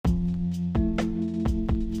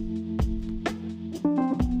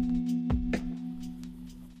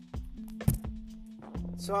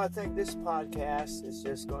So I think this podcast is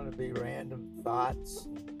just going to be random thoughts,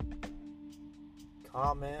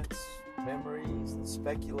 comments, memories, and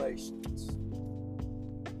speculations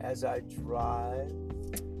as I drive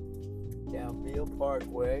down Beale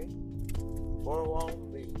Parkway, Fort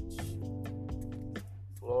Walton Beach,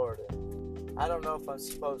 Florida. I don't know if I'm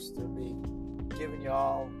supposed to be giving you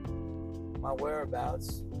all my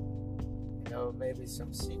whereabouts. Maybe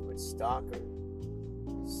some secret stalker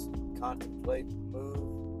is contemplating a move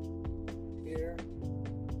here,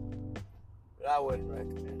 but I wouldn't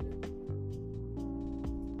recommend it.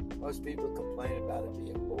 Most people complain about it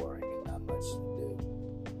being boring and not much to do.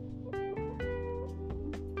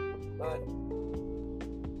 But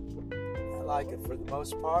I like it for the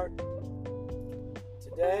most part.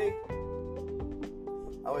 Today,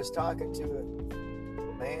 I was talking to a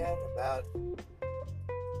man about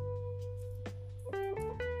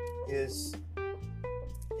his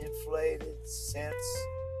inflated sense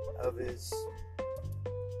of his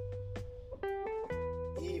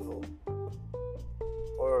evil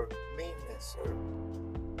or meanness or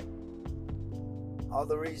all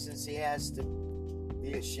the reasons he has to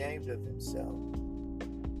be ashamed of himself.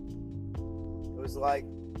 It was like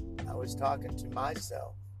I was talking to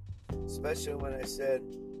myself, especially when I said,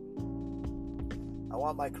 I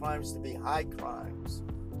want my crimes to be high crimes.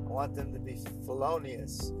 I want them to be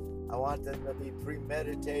felonious. I want them to be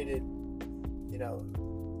premeditated,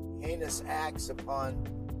 heinous acts upon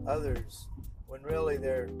others, when really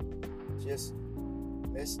they're just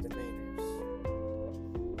misdemeanors.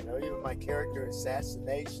 Even my character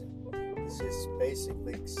assassination is just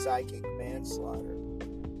basically psychic manslaughter.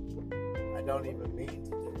 I don't even mean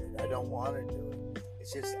to do it. I don't want to do it.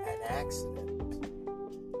 It's just an accident.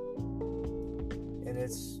 And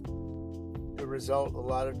it's the result a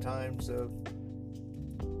lot of times of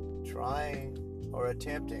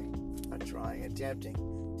attempting,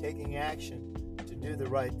 taking action to do the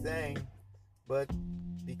right thing, but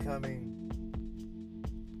becoming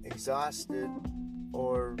exhausted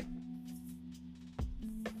or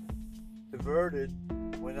diverted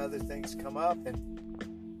when other things come up, and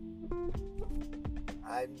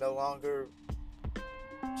I no longer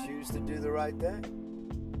choose to do the right thing.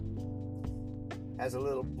 As a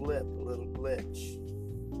little blip, a little glitch,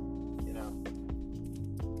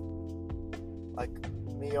 like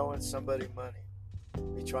me owing somebody money,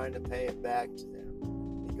 me trying to pay it back to them,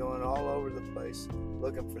 me going all over the place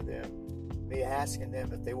looking for them, me asking them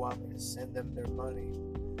if they want me to send them their money,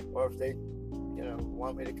 or if they,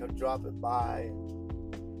 want me to come drop it by.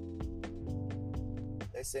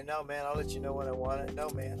 They say, no, man, I'll let you know when I want it. No,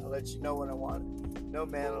 man, I'll let you know when I want it. No,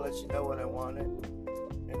 man, I'll let you know when I want it.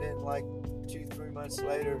 And then, 2-3 months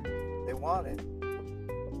later, they want it.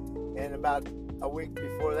 And about a week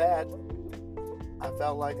before that, I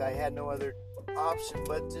felt like I had no other option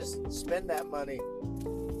but just spend that money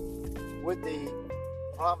with the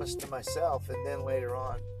promise to myself, and then later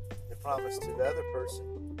on, the promise to the other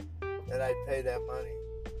person that I'd pay that money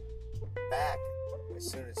back as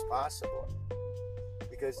soon as possible.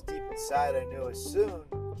 Because deep inside, I knew as soon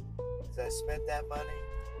as I spent that money,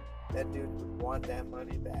 that dude would want that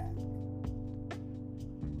money back.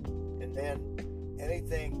 And then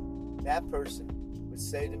anything that person would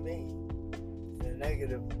say to me in a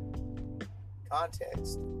negative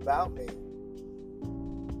context about me,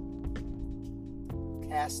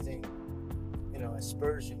 casting,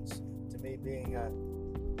 aspersions to me being a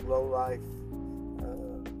low-life,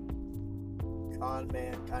 con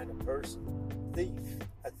man kind of person,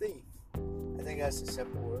 a thief. I think that's a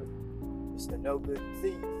simple word. Just a no-good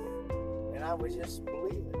thief. And I would just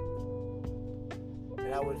believe it.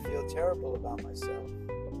 And I would feel terrible about myself.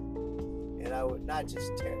 And I would not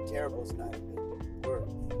just, terrible is not a good word.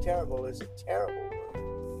 Terrible is a terrible word.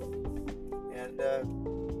 And,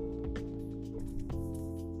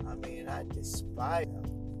 I despise them.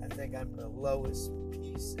 I think I'm the lowest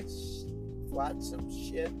piece of flotsam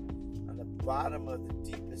shit on the bottom of the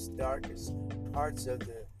deepest, darkest parts of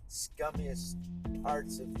the scummiest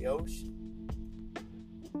parts of the ocean.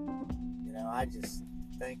 I just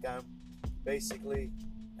think I'm basically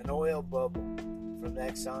an oil bubble from the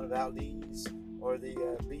Exxon Valdez or the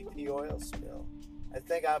BP oil spill. I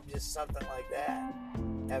think I'm just something like that.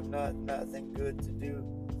 Have nothing good to do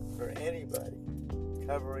for anybody.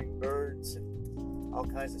 Covering birds and all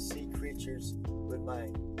kinds of sea creatures with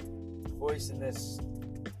my poisonous,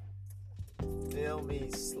 filmy,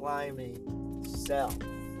 slimy self.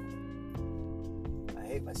 I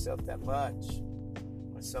hate myself that much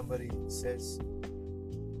when somebody says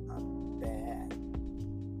I'm bad.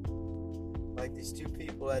 Like these two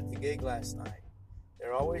people at the gig last night.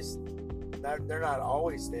 They're not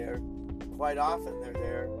always there. quite often they're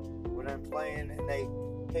there when I'm playing, and they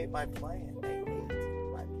hate my playing. They hate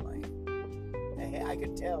my playing. I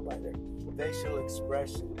can tell by their facial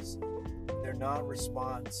expressions, their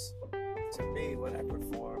non-response to me when I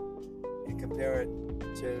perform, and compare it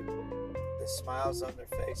to the smiles on their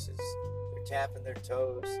faces. They're tapping their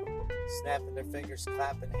toes, snapping their fingers,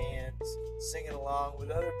 clapping hands, singing along with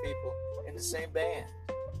other people in the same band.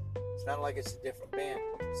 It's not like it's a different band.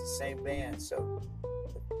 It's the same band. So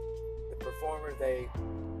the performer they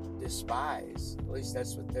despise, at least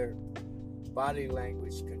that's what their body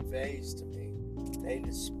language conveys to me. They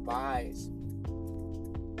despise me.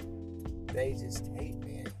 They just hate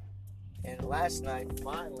me. And last night,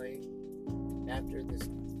 finally, after this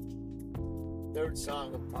third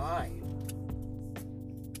song of mine,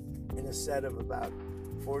 in a set of about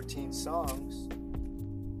 14 songs,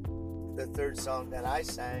 the third song that I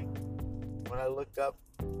sang, when I looked up,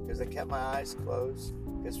 because I kept my eyes closed,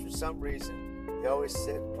 because for some reason they always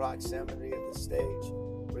sit in proximity of the stage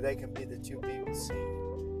where they can be the two people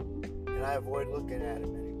seen, and I avoid looking at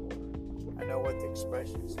them anymore. I know what the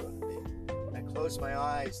expression is going to be. And I close my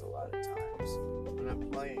eyes a lot of times when I'm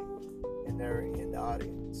playing and they're in the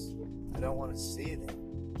audience. I don't want to see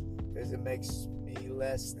them because it makes me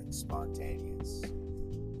less than spontaneous,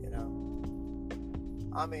 you know.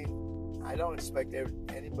 I mean, I don't expect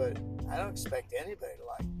anybody to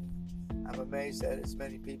like me. I'm amazed that as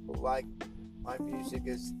many people like my music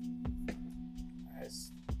as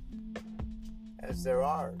there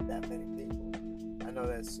are that many people. I know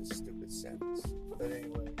that's a stupid sentence, but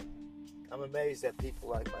anyway, I'm amazed that people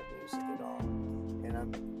like my music at all, and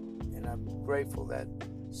I'm grateful that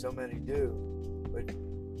so many do. But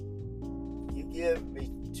you give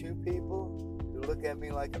me two people who look at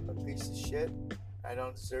me like I'm a piece of shit, I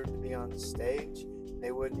don't deserve to be on the stage.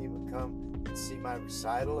 They wouldn't even come and see my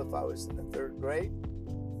recital if I was in the third grade.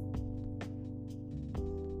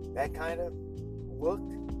 That kind of look.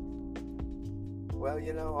 Well,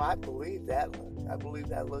 you know, I believe that look. I believe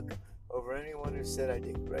that look over anyone who said I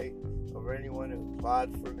did great, over anyone who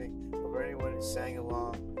applauded for me, over anyone who sang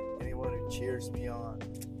along, anyone who cheers me on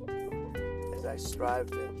as I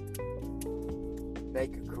strive to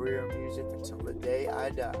make a career in music until the day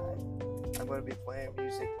I die. I'm going to be playing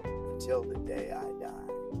music until the day I die.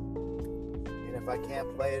 And if I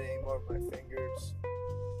can't play it anymore with my fingers,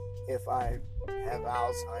 if I have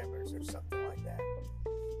Alzheimer's or something like that,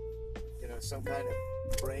 you know, some kind of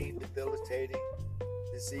brain debilitating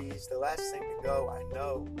disease, the last thing to go, I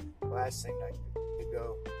know, the last thing to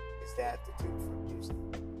go is the aptitude for music.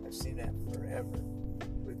 I've seen that forever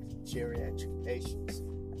with geriatric patients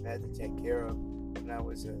I've had to take care of when I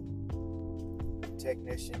was a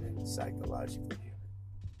technician in psychological unit.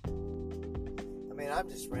 I mean, I'm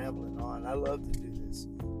just rambling on. I love to do this.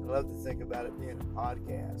 I love to think about it being a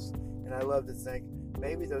podcast. And I love to think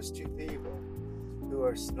maybe those two people who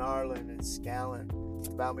are snarling and scowling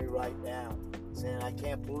about me right now, saying, I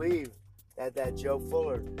can't believe that Joe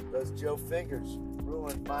Fuller, those Joe Fingers,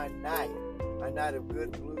 ruined my night of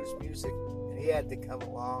good blues music, and he had to come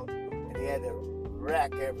along and he had to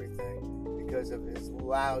wreck everything because of his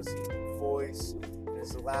lousy voice and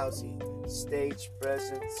his lousy stage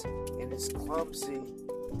presence and his clumsy,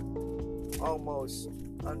 almost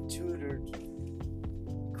untutored,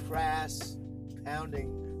 crass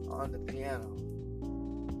pounding on the piano.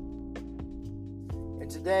 And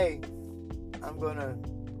today, I'm going to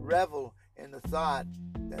revel in the thought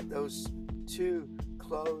that those two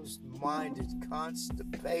closed-minded,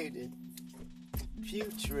 constipated,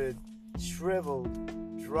 putrid,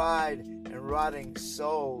 shriveled, dried, and rotting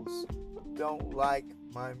souls don't like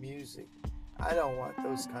my music. I don't want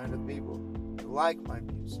those kind of people to like my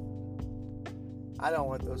music. I don't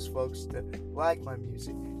want those folks to like my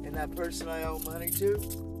music. And that person I owe money to,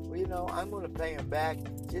 well, you know, I'm going to pay him back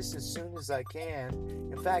just as soon as I can.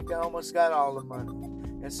 In fact, I almost got all the money.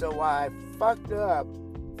 And so while I fucked up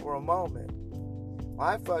for a moment,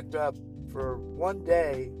 I fucked up for one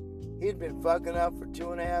day, he'd been fucking up for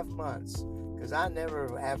 2.5 months, because I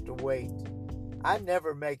never have to wait. I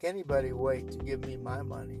never make anybody wait to give me my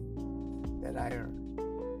money that I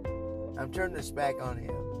earn. I'm turning this back on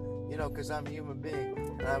him, you know, because I'm a human being,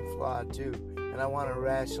 and I'm flawed too, and I want to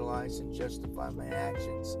rationalize and justify my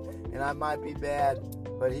actions. And I might be bad,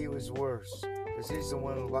 but he was worse, because he's the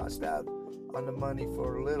one who lost out on the money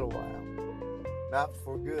for a little while. Not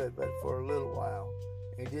for good, but for a little while.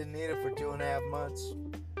 He didn't need it for 2.5 months.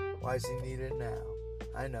 Why does he need it now?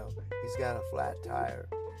 I know. He's got a flat tire,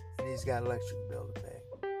 and he's got an electric bill to pay.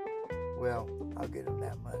 Well, I'll get him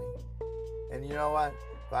that money. And you know what?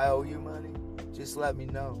 If I owe you money, just let me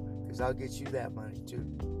know, because I'll get you that money too.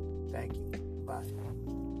 Thank you. Bye.